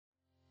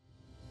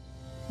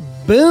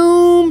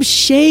Boom,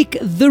 shake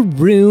the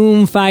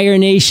room, Fire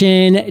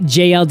Nation.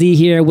 JLD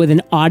here with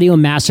an audio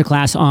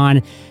masterclass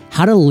on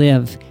how to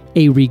live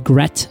a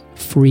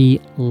regret-free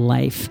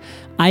life.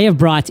 I have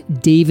brought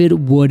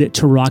David Wood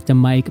to rock the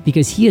mic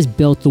because he has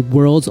built the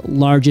world's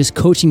largest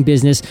coaching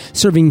business,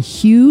 serving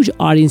huge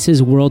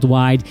audiences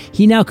worldwide.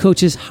 He now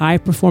coaches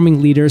high-performing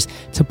leaders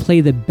to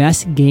play the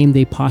best game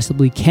they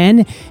possibly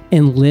can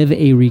and live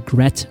a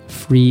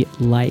regret-free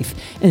life.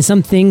 And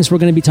some things we're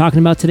going to be talking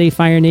about today,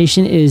 Fire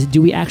Nation, is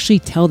do we actually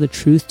tell the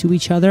truth to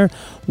each other?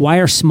 Why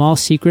are small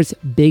secrets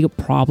big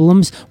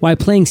problems? Why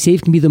playing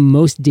safe can be the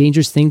most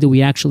dangerous thing that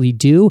we actually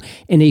do?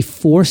 And a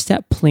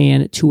 4-step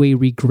plan to a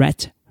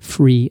regret-free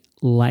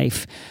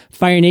life.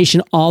 Fire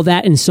Nation, all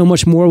that and so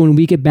much more when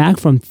we get back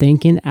from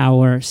thanking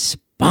our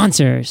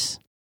sponsors.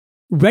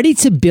 Ready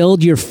to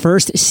build your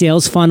first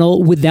sales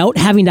funnel without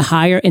having to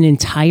hire an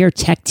entire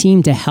tech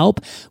team to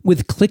help?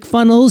 With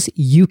ClickFunnels,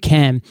 you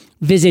can.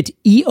 Visit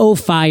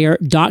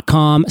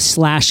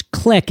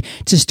eofire.com/click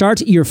to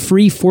start your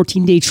free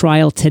 14-day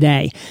trial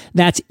today.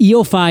 That's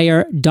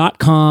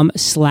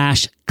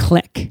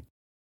eofire.com/click.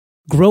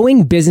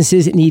 Growing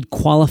businesses need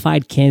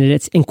qualified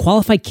candidates, and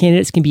qualified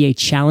candidates can be a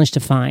challenge to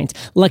find.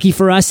 Lucky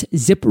for us,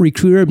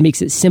 ZipRecruiter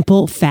makes it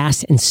simple,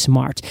 fast, and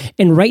smart.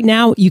 And right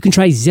now, you can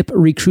try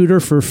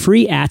ZipRecruiter for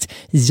free at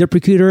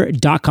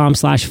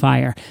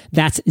ZipRecruiter.com/fire.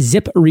 That's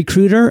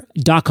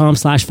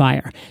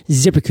ZipRecruiter.com/fire.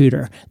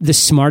 ZipRecruiter, the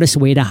smartest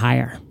way to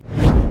hire.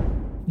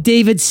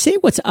 David, say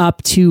what's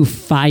up to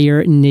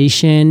Fire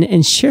Nation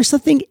and share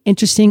something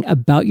interesting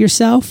about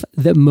yourself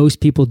that most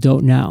people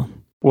don't know.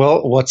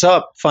 Well, what's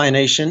up, Fire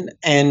Nation?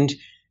 And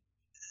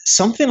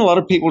something a lot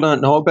of people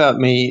don't know about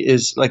me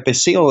is like they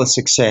see all the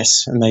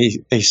success and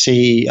they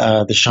see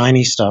the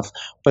shiny stuff,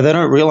 but they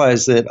don't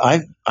realize that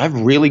I've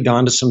really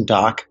gone to some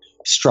dark,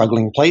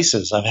 struggling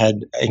places. I've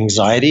had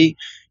anxiety.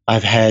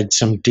 I've had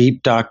some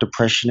deep, dark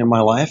depression in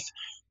my life.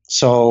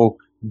 So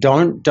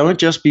don't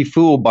just be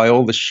fooled by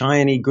all the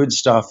shiny, good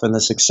stuff and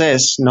the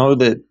success. Know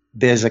that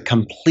there's a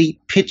complete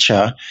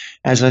picture,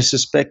 as I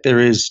suspect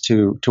there is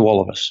to all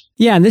of us.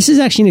 Yeah, and this is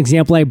actually an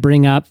example I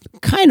bring up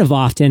kind of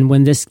often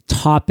when this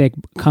topic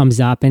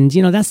comes up. And,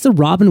 you know, that's the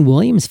Robin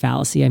Williams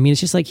fallacy. I mean,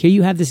 it's just like, here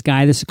you have this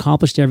guy that's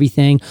accomplished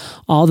everything,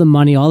 all the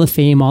money, all the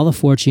fame, all the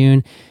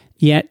fortune,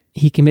 yet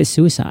he commits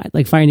suicide.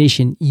 Like, Fire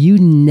Nation, you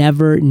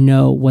never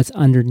know what's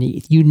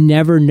underneath. You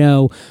never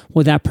know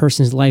what that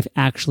person's life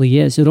actually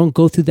is. So don't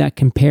go through that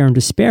compare and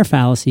despair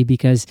fallacy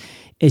because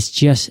it's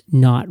just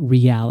not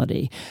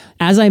reality.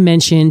 As I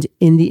mentioned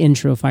in the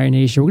intro, Fire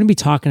Nation, we're going to be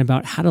talking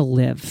about how to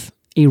live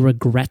a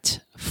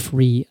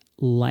regret-free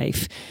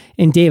life.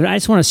 And David, I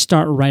just want to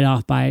start right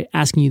off by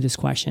asking you this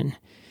question.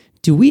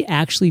 Do we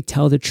actually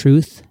tell the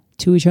truth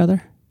to each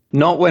other?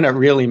 Not when it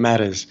really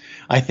matters,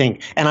 I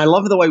think. And I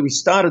love the way we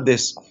started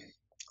this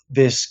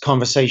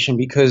conversation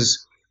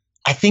because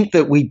I think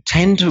that we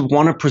tend to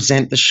want to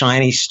present the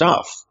shiny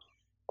stuff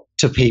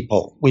to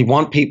people. We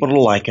want people to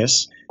like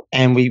us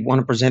and we want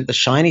to present the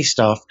shiny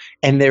stuff.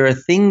 And there are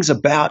things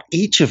about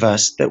each of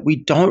us that we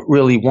don't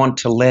really want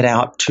to let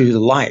out to the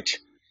light.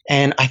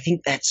 And I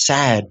think that's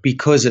sad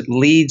because it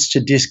leads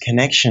to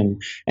disconnection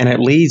and it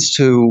leads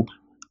to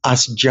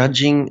us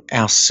judging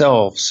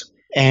ourselves.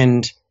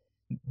 And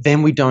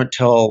then we don't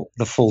tell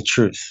the full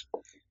truth.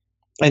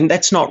 And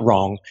that's not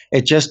wrong.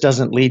 It just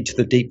doesn't lead to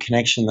the deep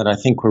connection that I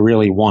think we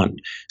really want.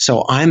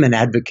 So I'm an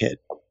advocate.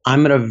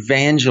 I'm an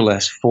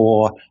evangelist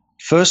for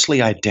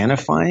firstly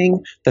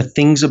identifying the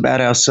things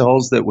about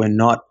ourselves that we're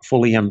not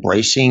fully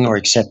embracing or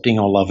accepting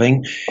or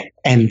loving,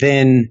 and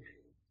then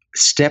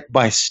step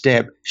by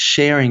step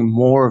sharing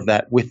more of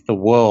that with the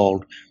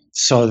world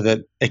so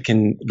that it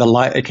can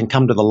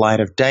come to the light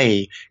of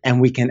day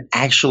and we can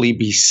actually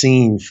be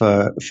seen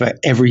for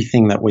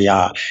everything that we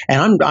are.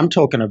 And I'm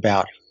talking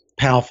about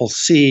powerful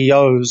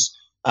CEOs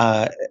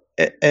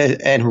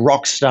and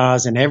rock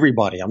stars and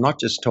everybody. I'm not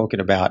just talking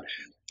about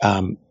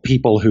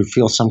people who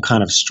feel some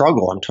kind of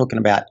struggle. I'm talking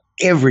about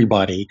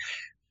everybody.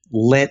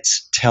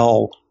 Let's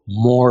tell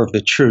more of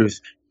the truth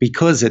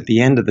because at the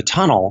end of the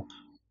tunnel,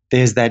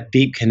 there's that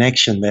deep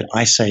connection that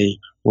I say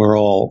we're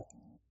all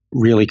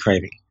really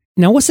craving.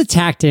 Now, what's a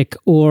tactic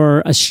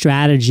or a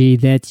strategy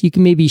that you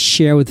can maybe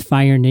share with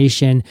Fire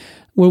Nation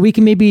where we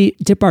can maybe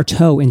dip our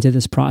toe into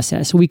this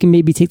process? We can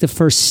maybe take the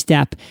first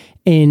step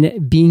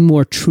in being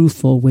more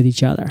truthful with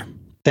each other.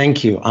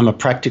 Thank you. I'm a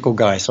practical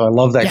guy, so I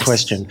love that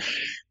question.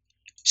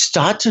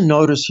 Start to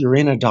notice your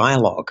inner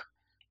dialogue.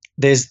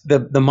 There's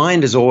the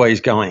mind is always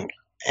going.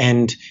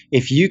 And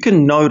if you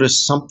can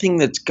notice something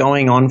that's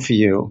going on for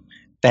you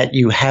that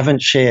you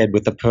haven't shared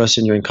with the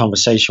person you're in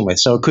conversation with.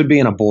 So it could be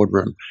in a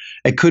boardroom.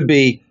 It could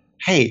be,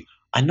 hey,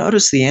 I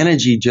noticed the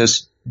energy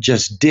just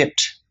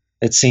dipped,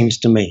 it seems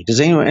to me. Does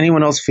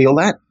anyone else feel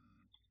that?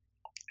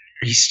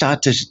 You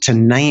start to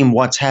name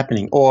what's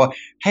happening. Or,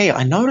 hey,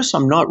 I notice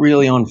I'm not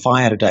really on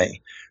fire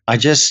today. I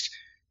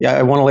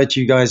want to let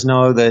you guys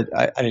know that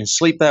I didn't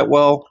sleep that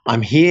well.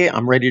 I'm here.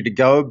 I'm ready to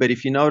go. But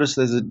if you notice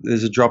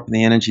there's a drop in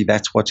the energy,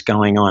 that's what's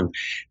going on.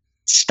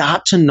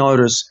 Start to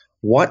notice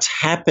what's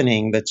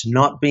happening that's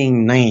not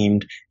being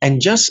named,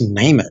 and just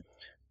name it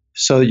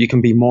so that you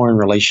can be more in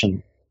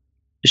relationship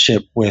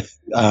with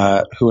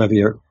whoever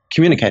you're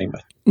communicating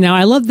with. Now,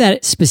 I love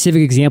that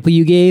specific example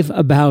you gave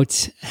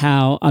about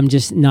how I'm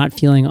just not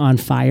feeling on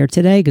fire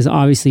today, because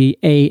obviously,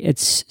 A,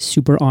 it's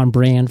super on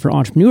brand for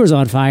Entrepreneurs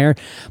on Fire,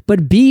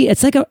 but B,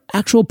 it's like an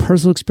actual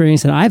personal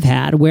experience that I've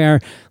had where,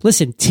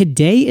 listen,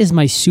 today is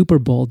my Super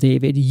Bowl,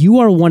 David. You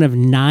are one of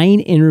 9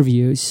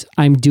 interviews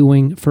I'm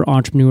doing for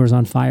Entrepreneurs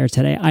on Fire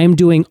today. I am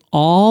doing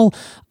all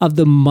of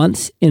the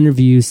month's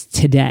interviews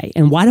today.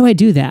 And why do I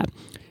do that?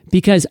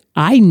 Because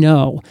I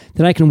know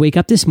that I can wake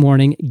up this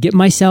morning, get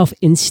myself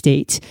in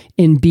state,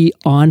 and be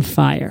on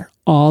fire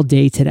all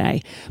day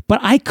today. But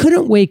I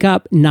couldn't wake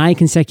up 9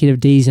 consecutive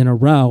days in a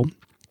row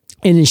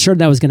and ensure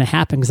that was going to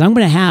happen, because I'm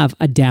going to have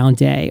a down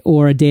day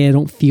or a day I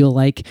don't feel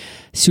like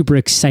super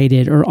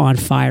excited or on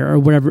fire or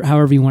whatever,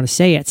 however you want to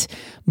say it.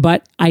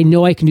 But I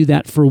know I can do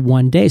that for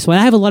one day. So I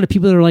have a lot of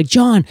people that are like,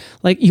 John,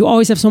 like you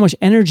always have so much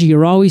energy.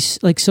 You're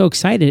always like so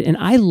excited. And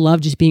I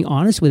love just being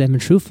honest with them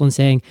and truthful and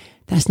saying,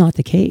 that's not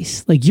the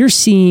case. Like you're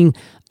seeing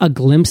a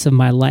glimpse of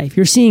my life.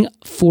 You're seeing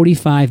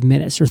 45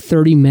 minutes or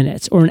 30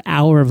 minutes or an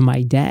hour of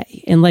my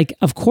day. And like,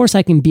 of course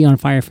I can be on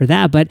fire for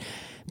that. But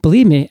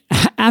believe me,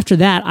 after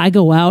that, I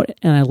go out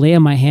and I lay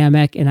in my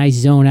hammock and I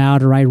zone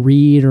out, or I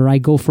read, or I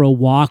go for a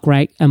walk,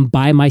 right? I'm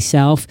by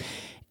myself.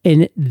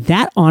 And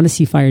that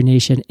honesty, Fire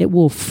Nation, it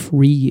will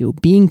free you.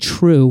 Being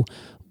true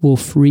will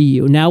free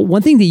you. Now,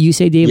 one thing that you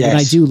say, David, that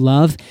I do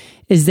love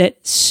is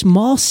that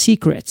small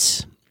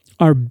secrets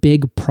are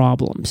big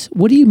problems.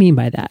 What do you mean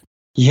by that?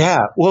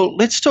 Yeah. Well,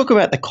 let's talk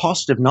about the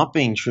cost of not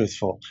being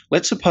truthful.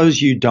 Let's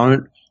suppose you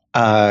don't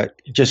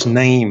just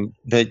name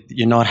that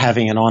you're not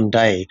having an on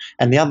day,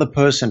 and the other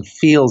person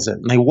feels it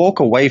and they walk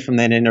away from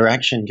that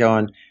interaction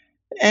going,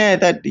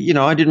 that,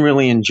 I didn't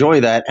really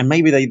enjoy that. And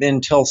maybe they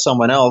then tell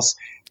someone else,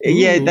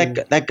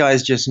 that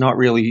guy's just not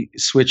really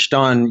switched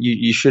on.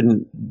 You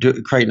shouldn't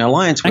create an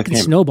alliance with him. That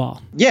can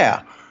snowball.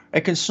 Yeah.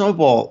 It can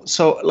snowball.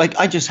 So like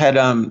I just had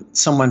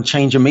someone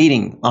change a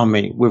meeting on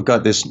me. We've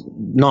got this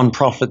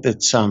nonprofit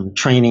that's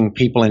training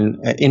people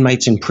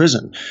inmates in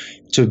prison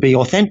to be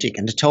authentic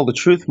and to tell the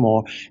truth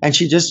more. And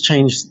she just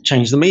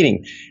changed the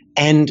meeting.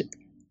 And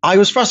I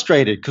was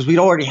frustrated because we'd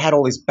already had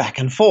all this back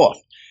and forth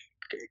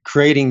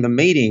creating the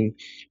meeting.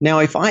 Now,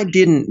 if I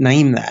didn't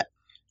name that,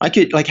 I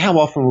could, like, how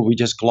often would we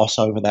just gloss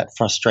over that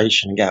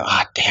frustration and go,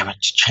 damn it,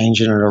 it's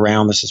changing it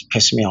around. This is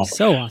pissing me off.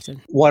 So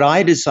often. What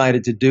I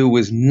decided to do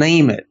was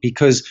name it,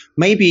 because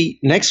maybe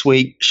next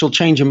week she'll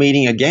change a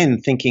meeting again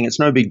thinking it's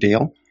no big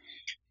deal.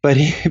 But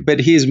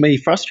here's me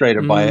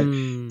frustrated by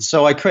it.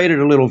 So I created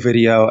a little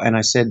video and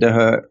I said to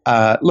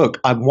her, look,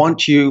 I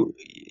want you,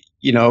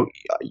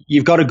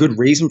 you've got a good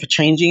reason for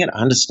changing it. I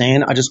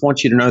understand. I just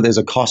want you to know there's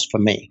a cost for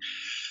me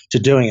to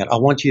doing it. I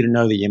want you to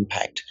know the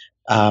impact.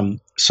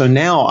 So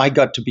now I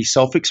got to be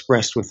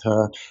self-expressed with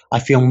her. I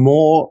feel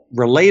more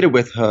related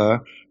with her.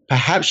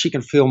 Perhaps she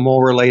can feel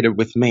more related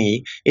with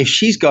me. If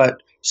she's got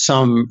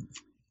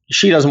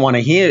she doesn't want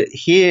to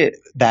hear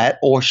that,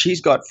 or she's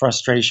got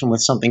frustration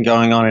with something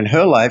going on in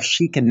her life,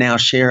 she can now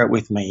share it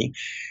with me,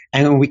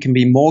 and we can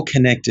be more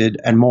connected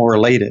and more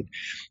related.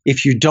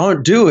 If you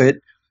don't do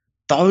it,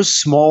 those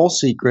small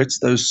secrets,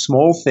 those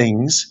small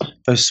things,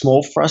 those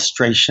small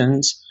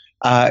frustrations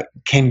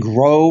can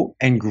grow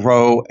and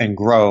grow and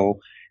grow.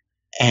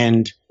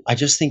 And I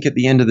just think at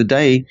the end of the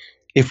day,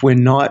 if we're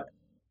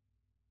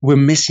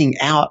missing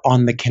out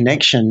on the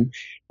connection,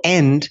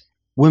 and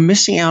we're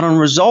missing out on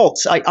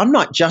results. I'm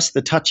not just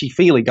the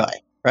touchy-feely guy,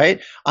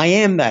 right? I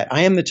am that.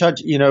 I am the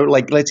touch,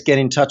 let's get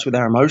in touch with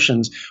our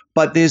emotions,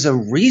 but there's a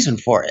reason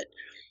for it.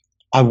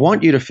 I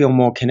want you to feel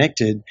more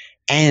connected,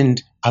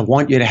 and I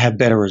want you to have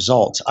better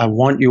results. I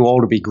want you all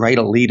to be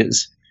greater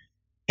leaders.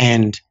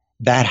 And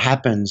that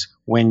happens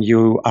when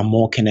you are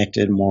more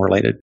connected and more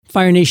related.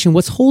 Fire Nation,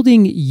 what's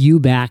holding you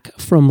back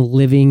from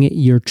living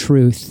your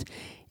truth?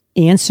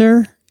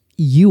 Answer,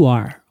 you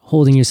are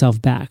holding yourself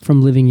back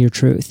from living your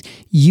truth.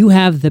 You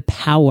have the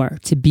power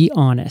to be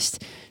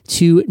honest,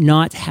 to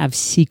not have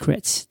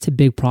secrets to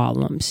big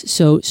problems.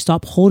 So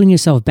stop holding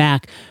yourself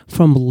back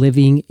from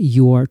living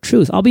your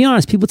truth. I'll be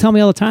honest, people tell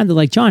me all the time, they're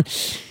like, John,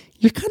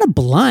 you're kind of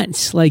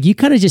blunt. Like you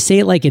kind of just say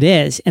it like it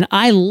is. And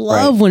I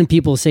love when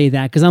people say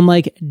that, because I'm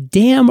like,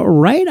 damn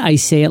right I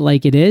say it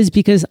like it is,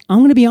 because I'm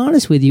going to be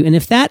honest with you. And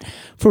if that,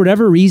 for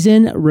whatever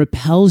reason,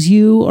 repels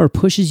you or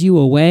pushes you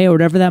away or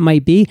whatever that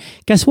might be,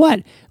 guess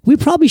what? We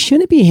probably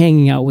shouldn't be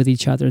hanging out with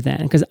each other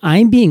then, because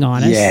I'm being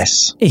honest.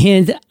 Yes.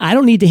 And I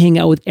don't need to hang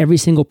out with every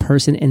single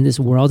person in this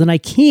world, and I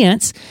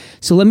can't.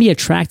 So let me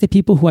attract the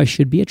people who I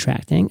should be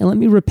attracting, and let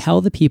me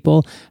repel the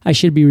people I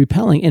should be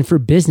repelling. And for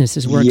business,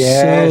 this works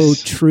so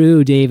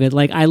true, David.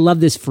 Like, I love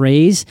this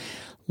phrase,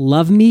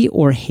 love me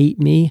or hate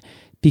me,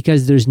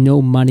 because there's no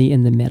money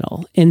in the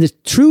middle. And the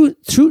true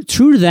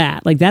to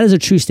that, like that is a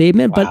true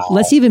statement, but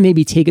let's even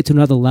maybe take it to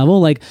another level.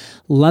 Like,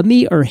 love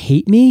me or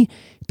hate me,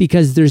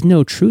 because there's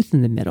no truth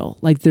in the middle.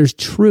 Like, there's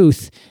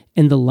truth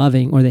in the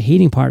loving or the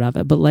hating part of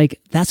it. But like,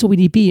 that's what we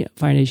need to be,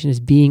 Fire Nation,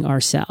 is being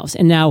ourselves.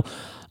 And now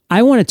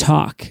I want to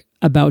talk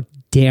about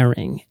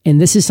daring. And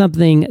this is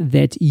something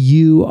that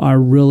you are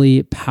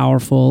really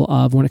powerful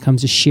of when it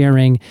comes to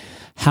sharing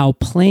how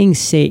playing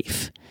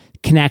safe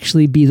can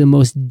actually be the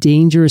most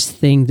dangerous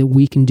thing that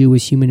we can do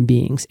as human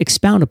beings.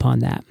 Expound upon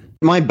that.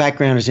 My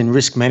background is in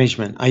risk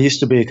management. I used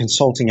to be a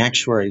consulting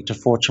actuary to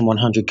Fortune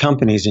 100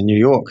 companies in New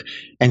York.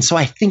 And so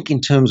I think in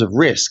terms of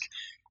risk.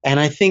 And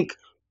I think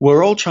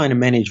we're all trying to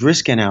manage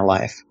risk in our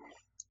life.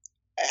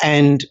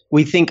 And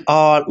we think,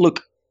 oh,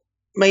 look,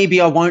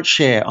 maybe I won't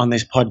share on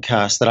this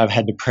podcast that I've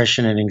had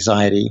depression and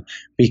anxiety,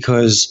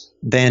 because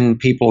then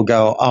people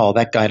go, oh,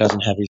 that guy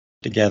doesn't have his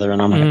together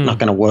and I'm not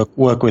going to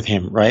work with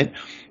him, right?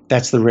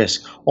 That's the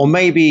risk. Or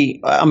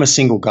maybe I'm a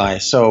single guy,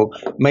 so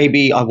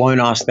maybe I won't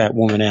ask that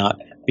woman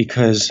out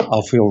because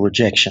I'll feel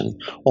rejection.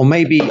 Or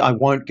maybe I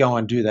won't go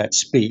and do that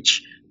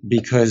speech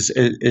because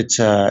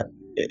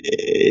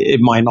it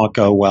might not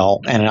go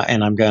well,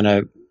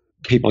 and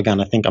people are going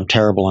to think I'm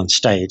terrible on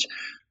stage.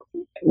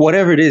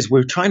 Whatever it is,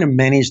 we're trying to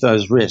manage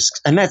those risks,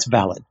 and that's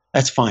valid.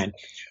 That's fine.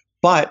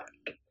 But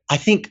I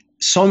think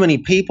so many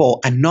people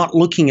are not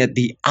looking at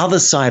the other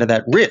side of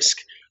that risk.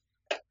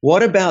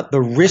 What about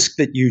the risk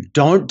that you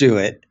don't do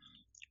it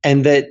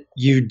and that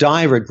you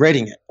die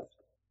regretting it?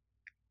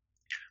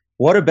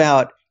 What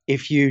about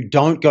if you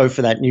don't go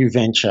for that new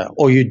venture,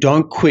 or you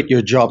don't quit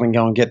your job and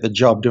go and get the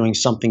job doing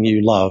something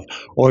you love,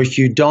 or if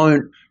you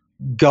don't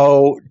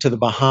go to the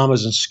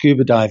Bahamas and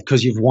scuba dive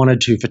because you've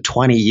wanted to for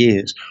 20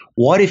 years?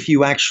 What if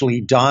you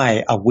actually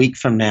die a week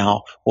from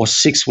now, or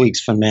 6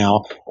 weeks from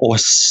now, or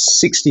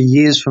 60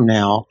 years from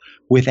now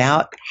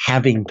without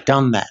having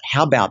done that?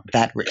 How about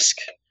that risk?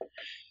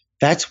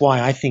 That's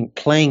why I think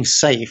playing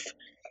safe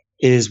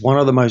is one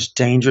of the most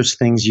dangerous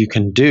things you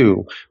can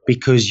do,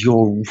 because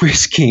you're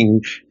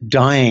risking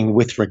dying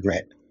with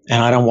regret.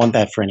 And I don't want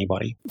that for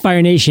anybody.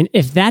 Fire Nation,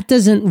 if that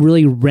doesn't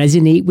really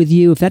resonate with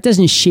you, if that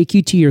doesn't shake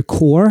you to your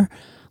core,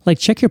 like,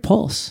 check your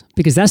pulse,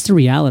 because that's the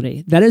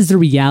reality. That is the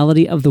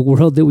reality of the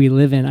world that we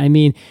live in. I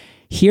mean,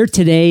 here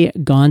today,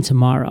 gone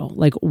tomorrow.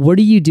 Like, what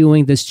are you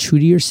doing that's true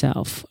to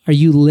yourself? Are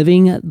you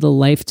living the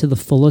life to the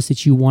fullest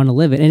that you want to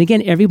live it? And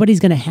again, everybody's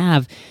going to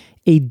have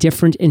a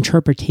different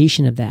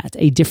interpretation of that,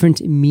 a different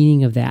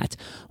meaning of that.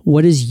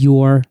 What is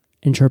your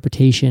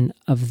interpretation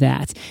of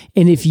that?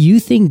 And if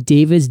you think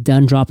David's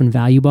done dropping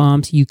value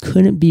bombs, you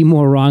couldn't be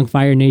more wrong,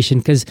 Fire Nation,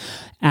 because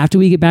after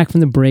we get back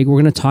from the break,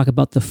 we're going to talk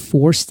about the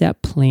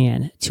 4-step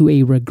plan to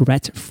a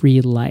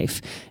regret-free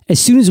life as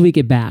soon as we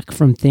get back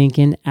from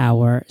thanking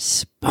our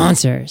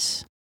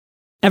sponsors.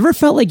 Ever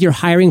felt like your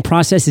hiring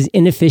process is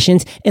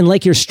inefficient and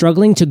like you're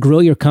struggling to grow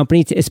your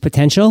company to its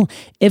potential?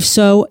 If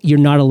so, you're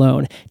not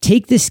alone.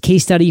 Take this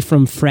case study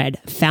from Fred,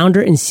 founder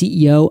and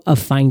CEO of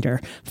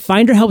Finder.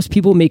 Finder helps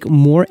people make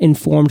more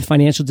informed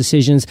financial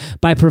decisions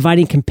by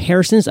providing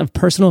comparisons of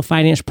personal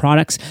finance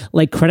products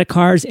like credit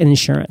cards and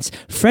insurance.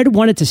 Fred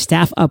wanted to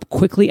staff up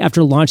quickly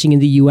after launching in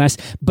the US,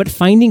 but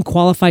finding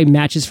qualified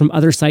matches from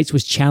other sites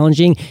was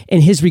challenging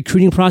and his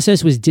recruiting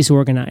process was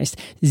disorganized.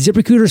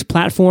 ZipRecruiter's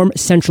platform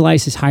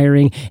centralized his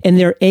hiring, and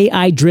their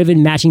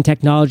AI-driven matching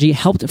technology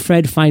helped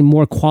Fred find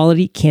more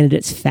quality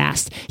candidates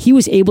fast. He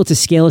was able to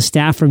scale his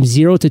staff from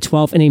 0 to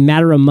 12 in a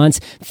matter of months,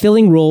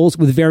 filling roles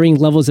with varying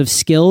levels of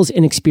skills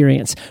and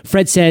experience.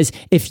 Fred says,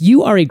 if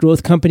you are a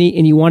growth company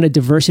and you want a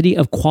diversity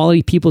of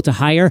quality people to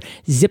hire,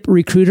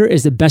 ZipRecruiter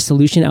is the best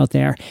solution out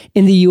there.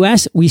 In the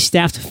US, we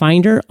staffed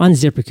Finder on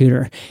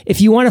ZipRecruiter.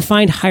 If you want to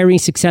find hiring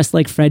success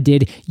like Fred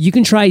did, you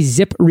can try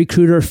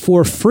ZipRecruiter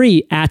for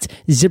free at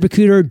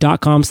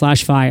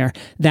ZipRecruiter.com/fire.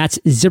 That's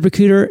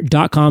ZipRecruiter.com/fire.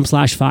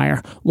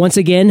 Once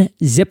again,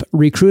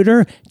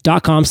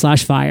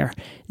 ZipRecruiter.com/fire.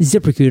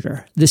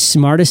 ZipRecruiter, the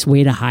smartest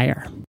way to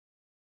hire.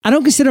 I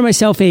don't consider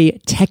myself a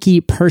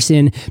techie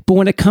person, but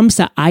when it comes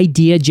to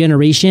idea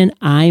generation,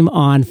 I'm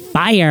on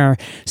fire.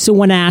 So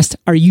when asked,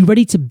 are you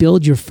ready to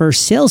build your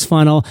first sales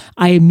funnel?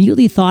 I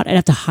immediately thought I'd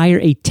have to hire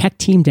a tech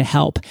team to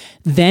help.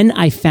 Then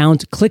I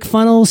found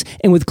ClickFunnels,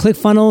 and with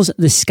ClickFunnels,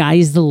 the sky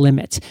is the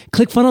limit.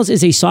 ClickFunnels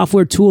is a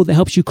software tool that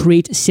helps you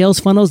create sales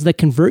funnels that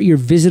convert your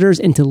visitors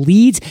into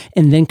leads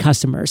and then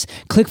customers.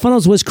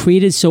 ClickFunnels was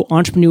created so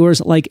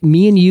entrepreneurs like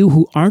me and you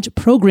who aren't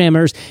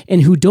programmers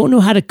and who don't know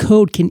how to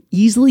code can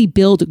easily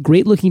build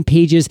great looking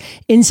pages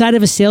inside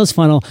of a sales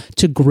funnel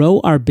to grow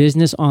our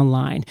business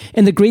online.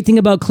 And the great thing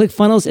about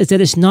ClickFunnels is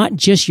that it's not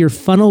just your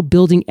funnel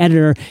building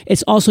editor.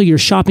 It's also your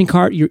shopping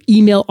cart, your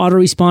email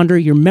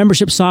autoresponder, your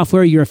membership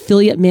software, your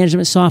affiliate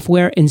management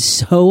software, and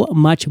so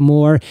much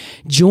more.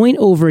 Join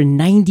over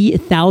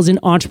 90,000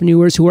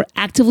 entrepreneurs who are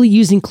actively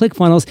using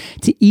ClickFunnels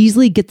to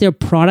easily get their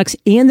products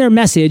and their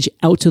message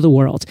out to the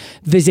world.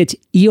 Visit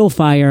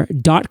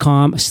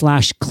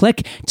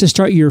eofire.com/click to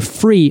start your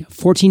free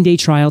 14-day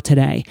trial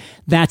today.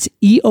 That's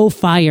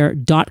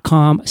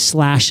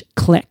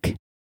eofire.com/click.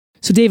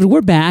 So David,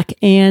 we're back,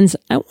 and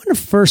I want to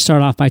first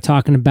start off by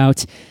talking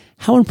about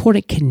how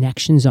important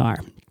connections are.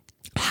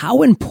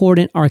 How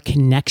important are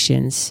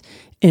connections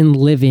in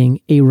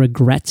living a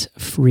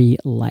regret-free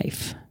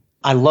life?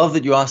 I love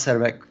that you asked that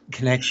about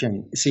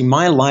connection. See,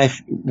 my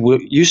life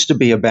used to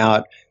be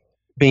about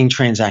being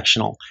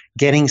transactional,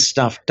 getting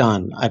stuff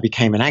done. I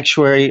became an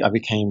actuary. I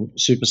became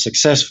super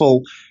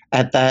successful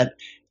at that.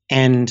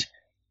 And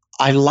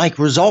I like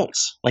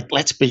results. Like,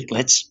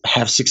 let's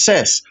have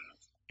success.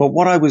 But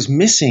what I was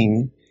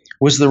missing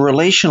was the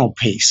relational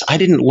piece. I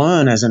didn't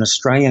learn as an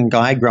Australian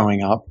guy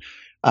growing up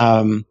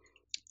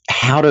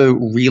how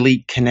to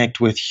really connect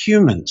with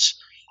humans.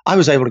 I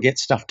was able to get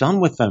stuff done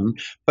with them,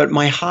 but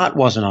my heart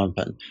wasn't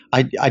open.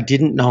 I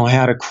didn't know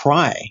how to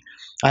cry.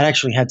 I'd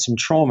actually had some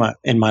trauma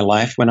in my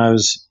life. When I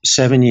was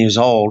 7 years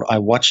old, I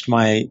watched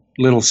my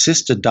little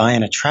sister die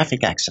in a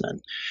traffic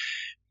accident.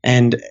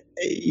 And,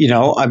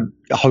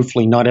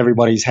 hopefully not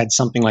everybody's had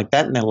something like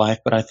that in their life,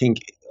 but I think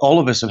all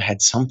of us have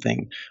had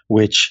something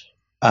which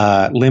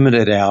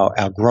limited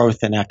our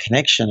growth and our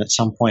connection at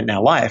some point in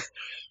our life.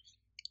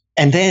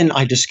 And then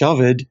I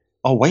discovered,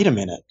 oh, wait a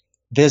minute,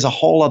 there's a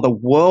whole other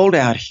world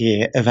out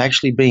here of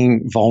actually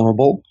being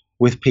vulnerable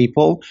with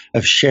people,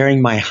 of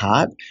sharing my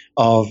heart,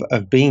 of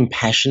being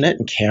passionate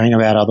and caring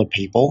about other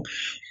people.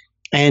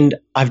 And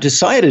I've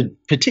decided,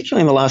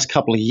 particularly in the last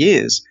couple of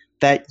years,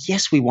 that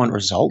yes, we want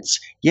results.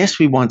 Yes,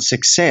 we want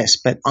success.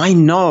 But I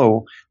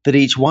know that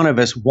each one of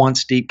us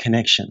wants deep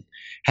connection.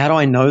 How do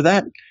I know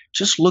that?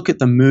 Just look at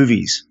the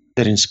movies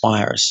that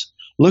inspire us.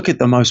 Look at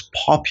the most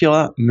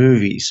popular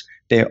movies.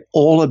 They're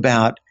all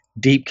about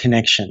deep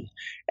connection.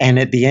 And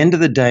at the end of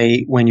the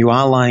day, when you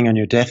are lying on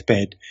your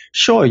deathbed,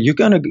 sure,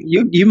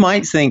 you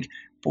might think,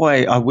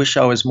 boy, I wish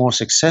I was more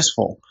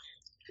successful.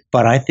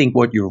 But I think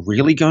what you're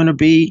really going to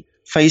be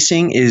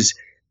facing is,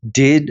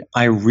 did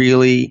I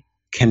really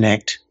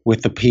connect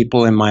with the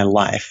people in my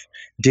life?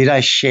 Did I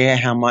share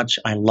how much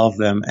I love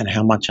them and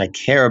how much I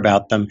care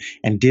about them?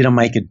 And did I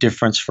make a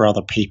difference for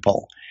other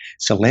people?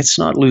 So let's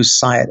not lose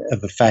sight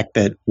of the fact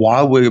that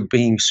while we're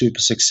being super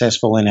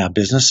successful in our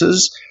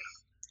businesses,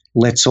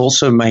 let's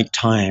also make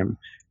time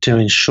to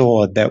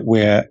ensure that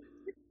we're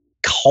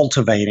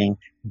cultivating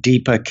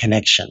deeper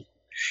connection.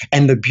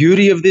 And the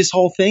beauty of this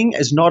whole thing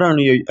is, not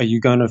only are you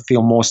going to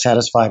feel more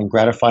satisfied and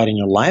gratified in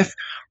your life,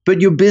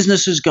 but your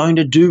business is going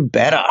to do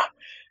better.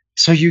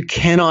 So you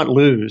cannot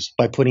lose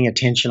by putting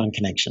attention on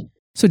connection.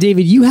 So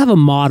David, you have a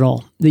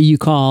model that you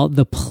call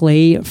the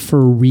Play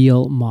for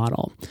Real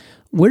model.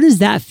 Where does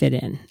that fit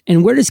in?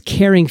 And where does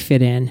caring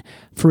fit in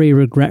for a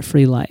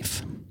regret-free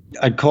life?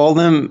 I'd call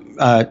them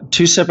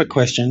two separate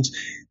questions.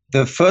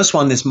 The first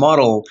one, this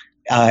model,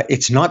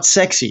 it's not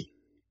sexy,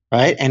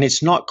 right? And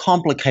it's not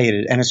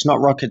complicated, and it's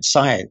not rocket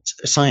science.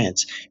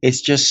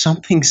 It's just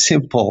something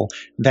simple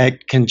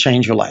that can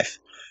change your life.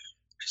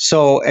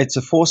 So it's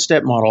a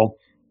 4-step model: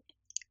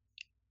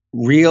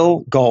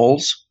 real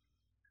goals,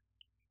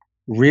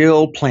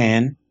 real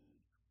plan,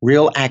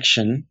 real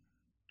action,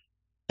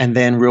 and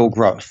then real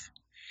growth.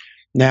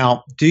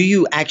 Now, do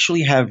you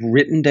actually have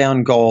written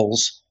down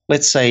goals,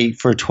 let's say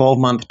for a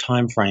 12-month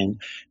time frame,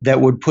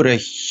 that would put a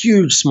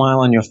huge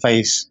smile on your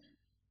face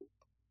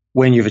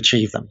when you've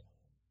achieved them?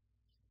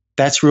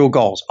 That's real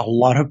goals. A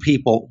lot of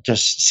people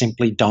just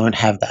simply don't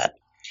have that.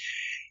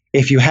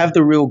 If you have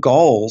the real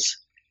goals,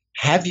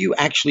 have you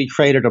actually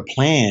created a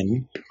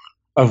plan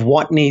of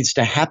what needs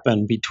to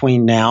happen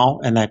between now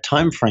and that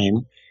time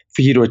frame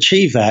for you to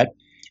achieve that?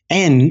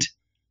 And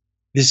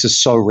this is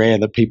so rare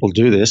that people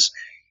do this.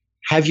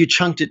 Have you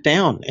chunked it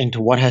down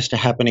into what has to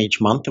happen each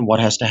month and what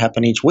has to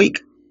happen each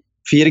week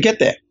for you to get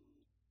there?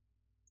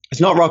 It's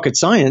not rocket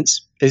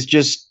science. It's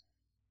just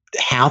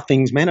how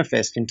things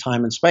manifest in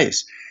time and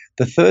space.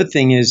 The third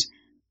thing is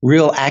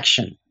real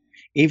action.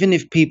 Even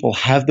if people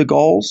have the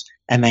goals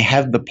and they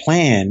have the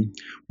plan,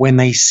 when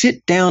they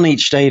sit down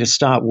each day to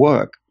start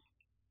work,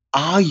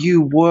 are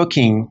you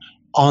working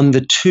on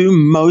the two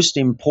most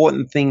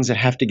important things that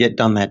have to get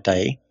done that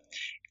day?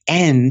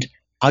 And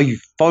are you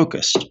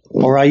focused,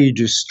 or are you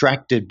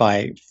distracted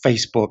by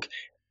Facebook,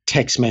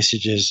 text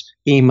messages,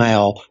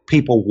 email,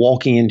 people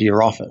walking into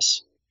your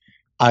office?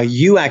 Are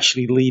you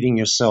actually leading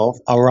yourself,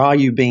 or are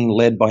you being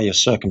led by your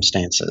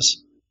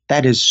circumstances?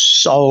 That is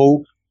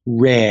so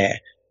rare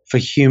for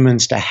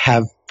humans to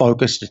have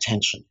focused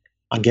attention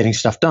on getting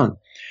stuff done.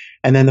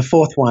 And then the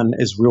fourth one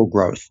is real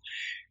growth.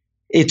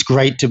 It's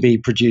great to be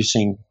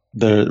producing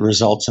the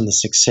results and the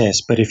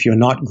success, but if you're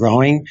not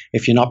growing,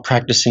 if you're not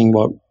practicing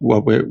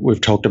what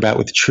we've talked about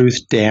with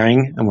truth,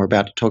 daring, and we're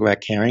about to talk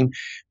about caring,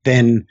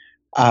 then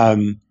I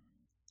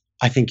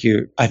think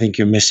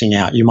you're missing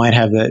out. You might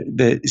have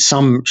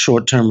some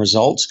short-term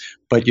results,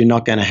 but you're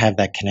not going to have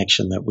that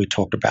connection that we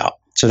talked about.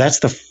 So that's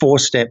the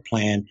 4-step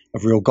plan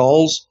of real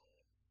goals,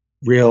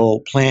 real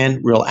plan,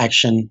 real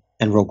action,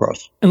 and real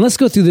growth. And let's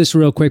go through this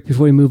real quick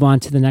before we move on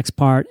to the next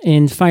part.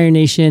 In Fire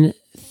Nation,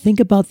 think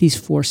about these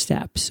 4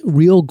 steps,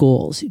 real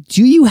goals.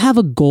 Do you have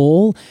a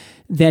goal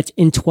that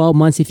in 12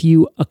 months, if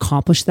you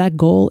accomplish that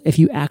goal, if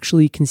you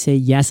actually can say,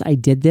 yes, I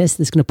did this,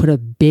 that's going to put a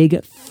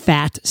big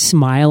fat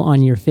smile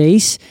on your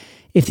face?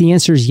 If the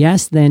answer is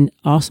yes, then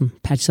awesome,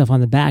 pat yourself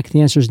on the back. If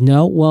the answer is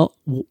no, well,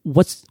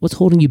 what's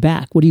holding you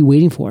back? What are you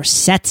waiting for?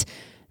 Set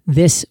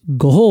this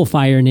goal,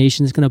 Fire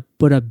Nation, is going to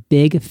put a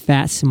big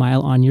fat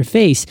smile on your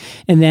face.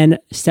 And then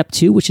step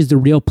 2, which is the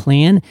real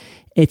plan,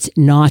 It's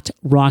not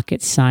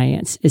rocket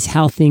science. It's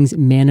how things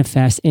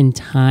manifest in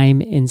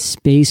time and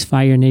space,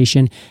 Fire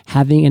Nation,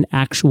 having an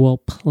actual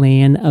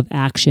plan of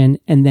action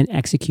and then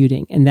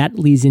executing. And that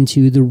leads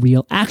into the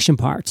real action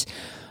parts.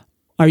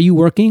 Are you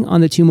working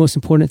on the two most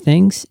important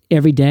things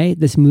every day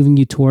that's moving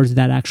you towards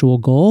that actual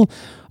goal?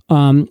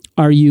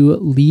 Are you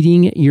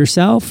leading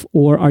yourself,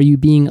 or are you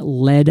being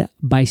led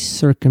by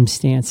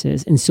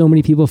circumstances? And so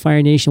many people,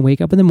 Fire Nation,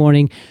 wake up in the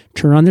morning,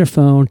 turn on their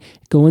phone,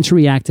 go into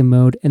reactive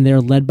mode, and they're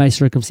led by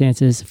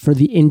circumstances for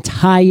the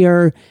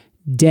entire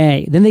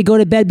day. Then they go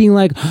to bed being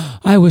like,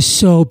 I was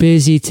so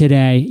busy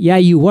today. Yeah,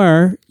 you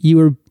were. You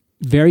were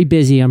very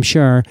busy, I'm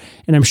sure.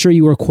 And I'm sure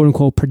you were quote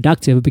unquote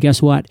productive, but guess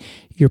what?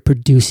 You're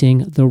producing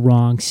the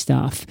wrong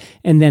stuff.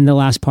 And then the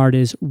last part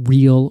is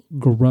real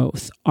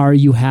growth. Are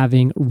you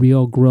having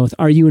real growth?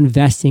 Are you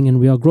investing in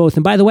real growth?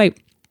 And by the way,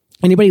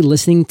 anybody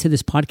listening to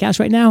this podcast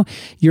right now,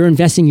 you're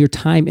investing your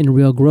time in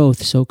real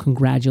growth. So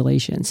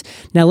congratulations.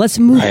 Now let's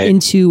move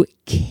into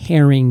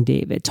caring,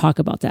 David. Talk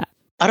about that.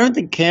 I don't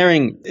think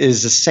caring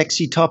is a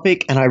sexy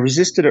topic, and I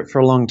resisted it for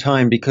a long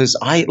time because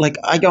I went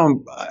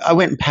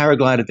and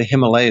paraglided the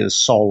Himalayas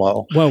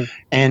solo. Whoa.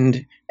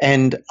 And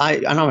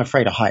I'm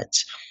afraid of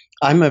heights.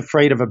 I'm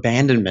afraid of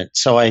abandonment.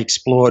 So I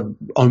explored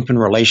open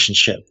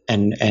relationship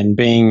and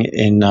being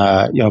in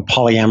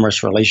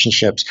polyamorous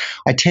relationships.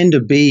 I tend to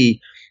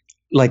be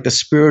like the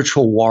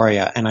spiritual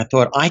warrior, and I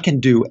thought I can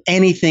do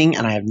anything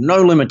and I have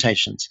no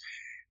limitations.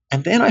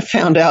 And then I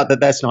found out that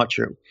that's not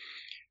true.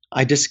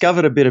 I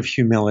discovered a bit of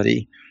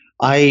humility.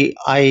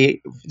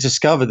 I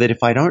discovered that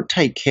if I don't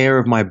take care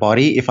of my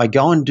body, if I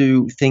go and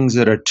do things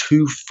that are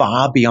too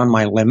far beyond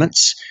my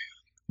limits,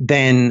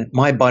 then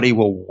my body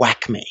will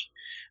whack me.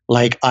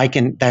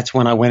 That's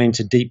when I went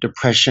into deep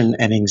depression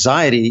and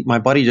anxiety. My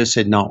body just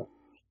said, no,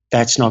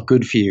 that's not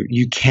good for you.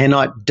 You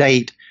cannot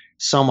date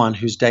someone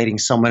who's dating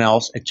someone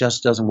else. It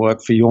just doesn't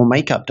work for your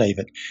makeup,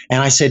 David.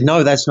 And I said,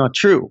 no, that's not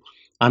true.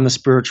 I'm the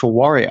spiritual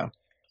warrior.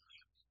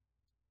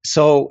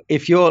 So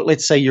if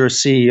let's say you're a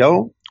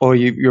CEO or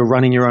you're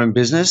running your own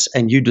business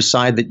and you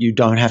decide that you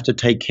don't have to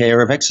take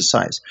care of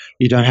exercise,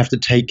 you don't have to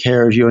take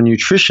care of your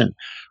nutrition,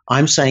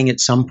 I'm saying at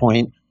some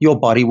point your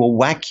body will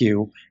whack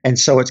you, and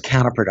so it's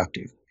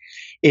counterproductive.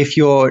 If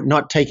you're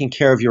not taking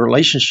care of your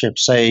relationship,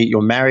 say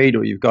you're married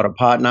or you've got a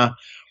partner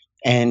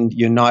and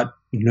you're not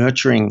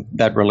nurturing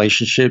that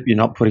relationship, you're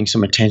not putting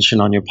some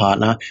attention on your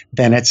partner,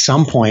 then at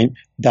some point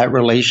that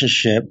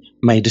relationship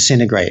may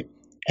disintegrate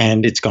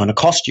and it's going to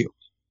cost you.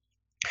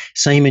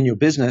 Same in your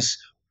business.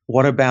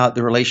 What about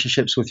the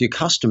relationships with your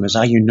customers?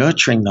 Are you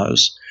nurturing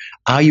those?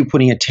 Are you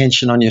putting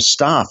attention on your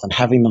staff and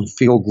having them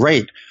feel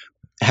great?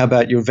 How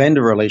about your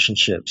vendor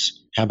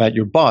relationships? How about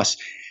your boss?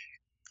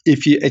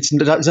 It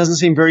doesn't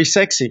seem very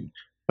sexy,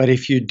 but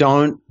if you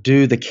don't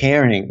do the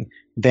caring,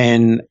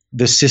 then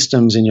the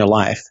systems in your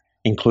life,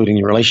 including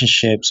your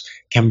relationships,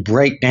 can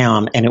break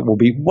down, and it will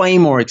be way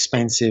more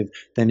expensive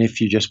than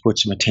if you just put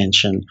some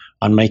attention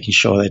on making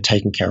sure they're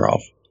taken care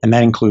of. And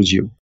that includes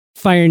you.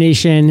 Fire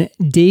Nation,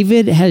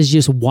 David has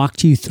just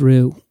walked you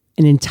through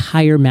an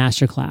entire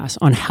masterclass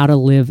on how to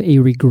live a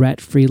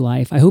regret-free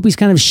life. I hope he's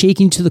kind of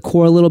shaking to the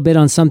core a little bit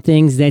on some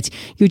things that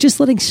you're just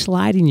letting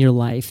slide in your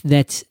life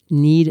that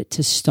need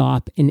to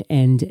stop and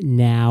end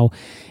now.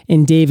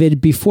 And David,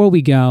 before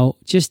we go,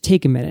 just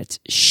take a minute.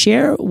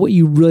 Share what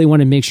you really want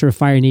to make sure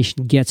Fire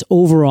Nation gets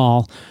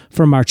overall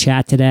from our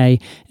chat today.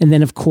 And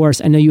then, of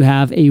course, I know you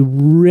have a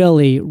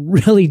really,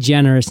 really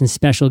generous and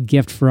special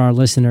gift for our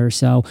listeners.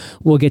 So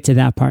we'll get to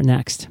that part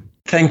next.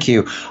 Thank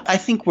you. I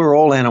think we're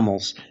all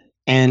animals.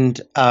 And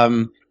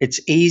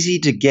it's easy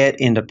to get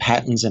into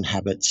patterns and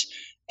habits.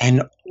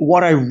 And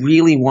what I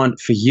really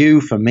want for you,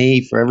 for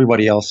me, for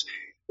everybody else,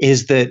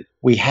 is that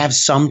we have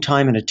some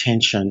time and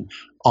attention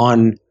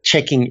on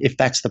checking if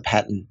that's the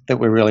pattern that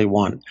we really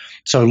want.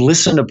 So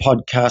listen to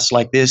podcasts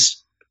like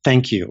this.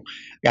 Thank you.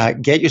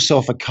 Get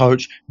yourself a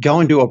coach. Go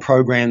and do a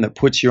program that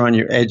puts you on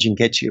your edge and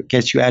gets you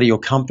out of your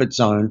comfort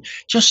zone,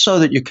 just so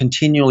that you're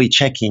continually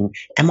checking,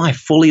 am I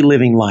fully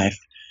living life?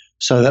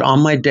 So that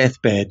on my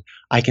deathbed,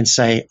 I can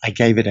say, I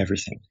gave it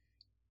everything.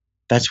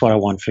 That's what I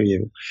want for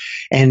you.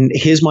 And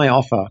here's my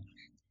offer.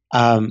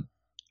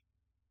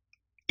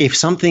 If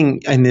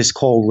something in this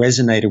call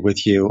resonated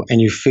with you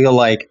and you feel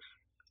like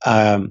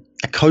a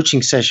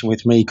coaching session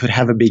with me could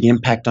have a big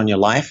impact on your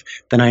life,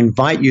 then I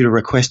invite you to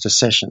request a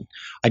session.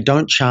 I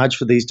don't charge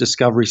for these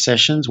discovery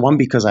sessions, one,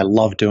 because I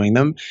love doing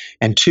them,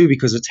 and two,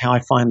 because it's how I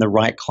find the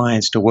right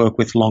clients to work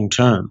with long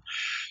term.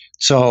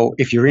 So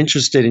if you're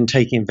interested in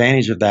taking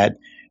advantage of that,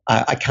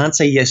 I can't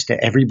say yes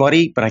to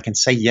everybody, but I can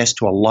say yes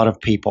to a lot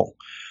of people.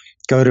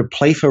 Go to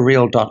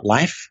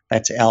playforreal.life.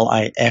 That's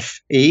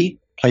L-I-F-E,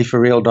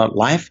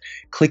 playforreal.life.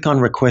 Click on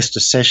request a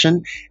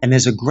session. And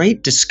there's a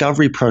great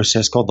discovery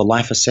process called the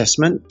life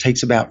assessment. It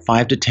takes about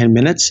 5 to 10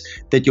 minutes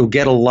that you'll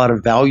get a lot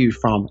of value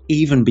from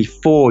even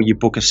before you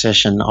book a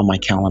session on my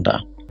calendar.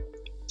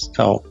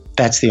 So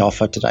that's the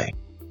offer today.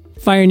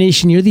 Fire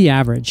Nation, you're the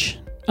average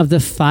of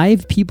the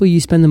 5 people you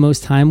spend the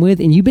most time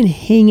with, and you've been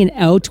hanging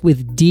out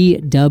with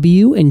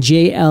DW and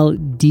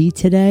JLD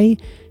today.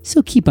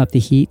 So keep up the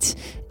heat.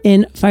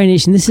 And Fire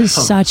Nation, this is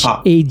such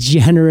a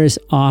generous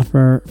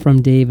offer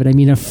from David. I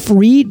mean, a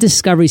free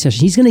discovery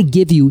session. He's going to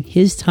give you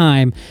his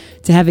time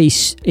to have a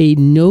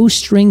no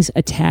strings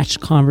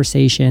attached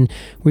conversation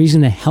where he's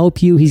going to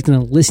help you. He's going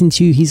to listen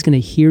to you. He's going to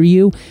hear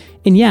you.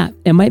 And yeah,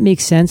 it might make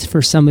sense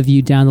for some of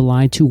you down the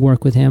line to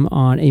work with him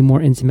on a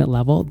more intimate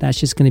level. That's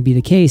just going to be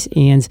the case.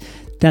 And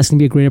that's going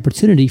to be a great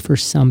opportunity for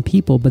some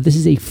people. But this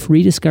is a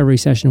free discovery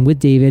session with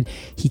David.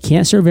 He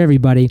can't serve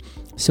everybody.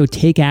 So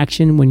take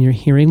action when you're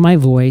hearing my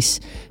voice,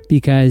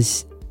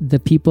 because the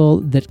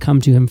people that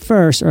come to him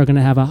first are going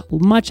to have a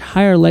much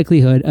higher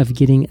likelihood of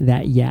getting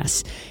that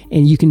yes.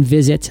 And you can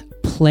visit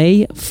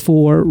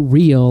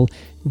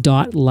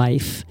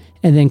playforreal.life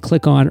and then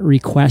click on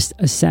request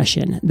a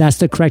session. That's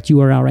the correct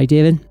URL, right,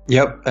 David?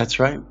 Yep, that's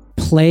right.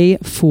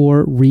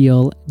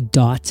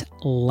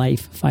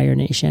 Playforreal.life, Fire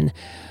Nation.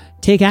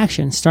 Take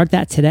action. Start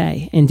that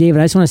today. And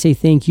David, I just want to say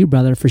thank you,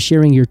 brother, for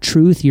sharing your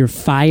truth, your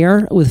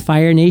fire with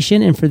Fire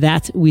Nation. And for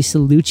that, we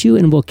salute you,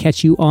 and we'll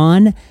catch you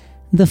on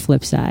the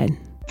flip side.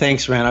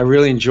 Thanks, man. I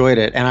really enjoyed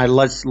it. And I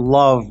love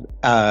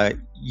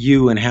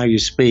you and how you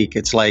speak.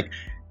 It's like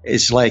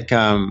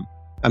a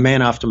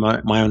man after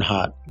my own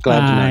heart.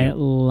 Glad to know. I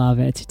love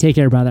it. Take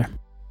care, brother.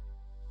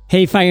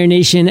 Hey, Fire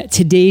Nation.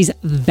 Today's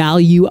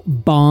value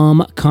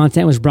bomb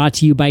content was brought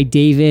to you by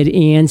David.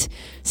 And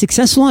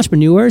successful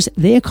entrepreneurs,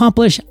 they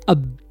accomplish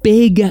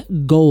big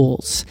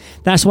goals.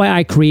 That's why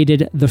I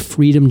created the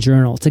Freedom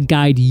Journal, to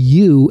guide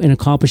you in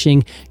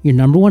accomplishing your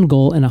number one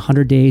goal in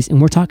 100 days.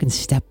 And we're talking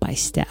step by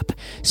step.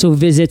 So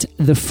visit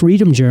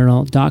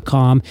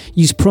thefreedomjournal.com.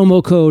 Use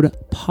promo code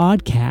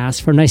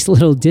podcast for a nice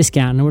little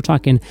discount. And we're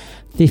talking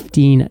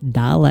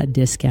 $15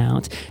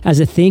 discount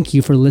as a thank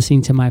you for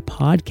listening to my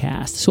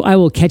podcast. So I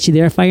will catch you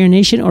there, Fire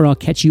Nation, or I'll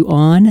catch you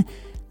on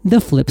the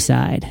flip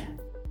side.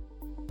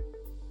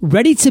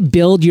 Ready to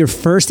build your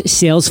first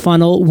sales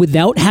funnel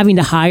without having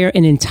to hire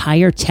an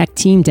entire tech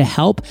team to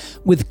help?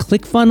 With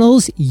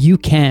ClickFunnels, you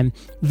can.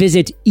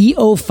 Visit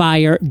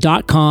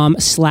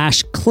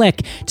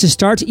eofire.com/click to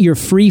start your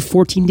free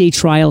 14-day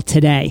trial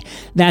today.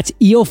 That's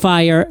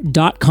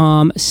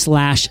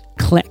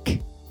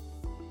eofire.com/click.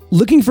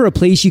 Looking for a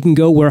place you can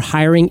go where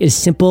hiring is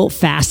simple,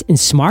 fast, and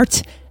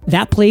smart?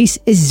 That place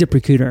is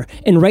ZipRecruiter.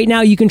 And right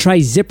now you can try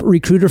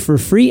ZipRecruiter for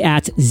free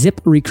at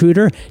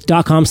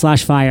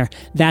ziprecruiter.com/fire.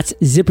 That's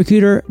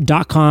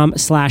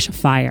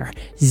ziprecruiter.com/fire.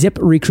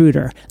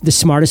 ZipRecruiter, the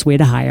smartest way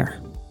to hire.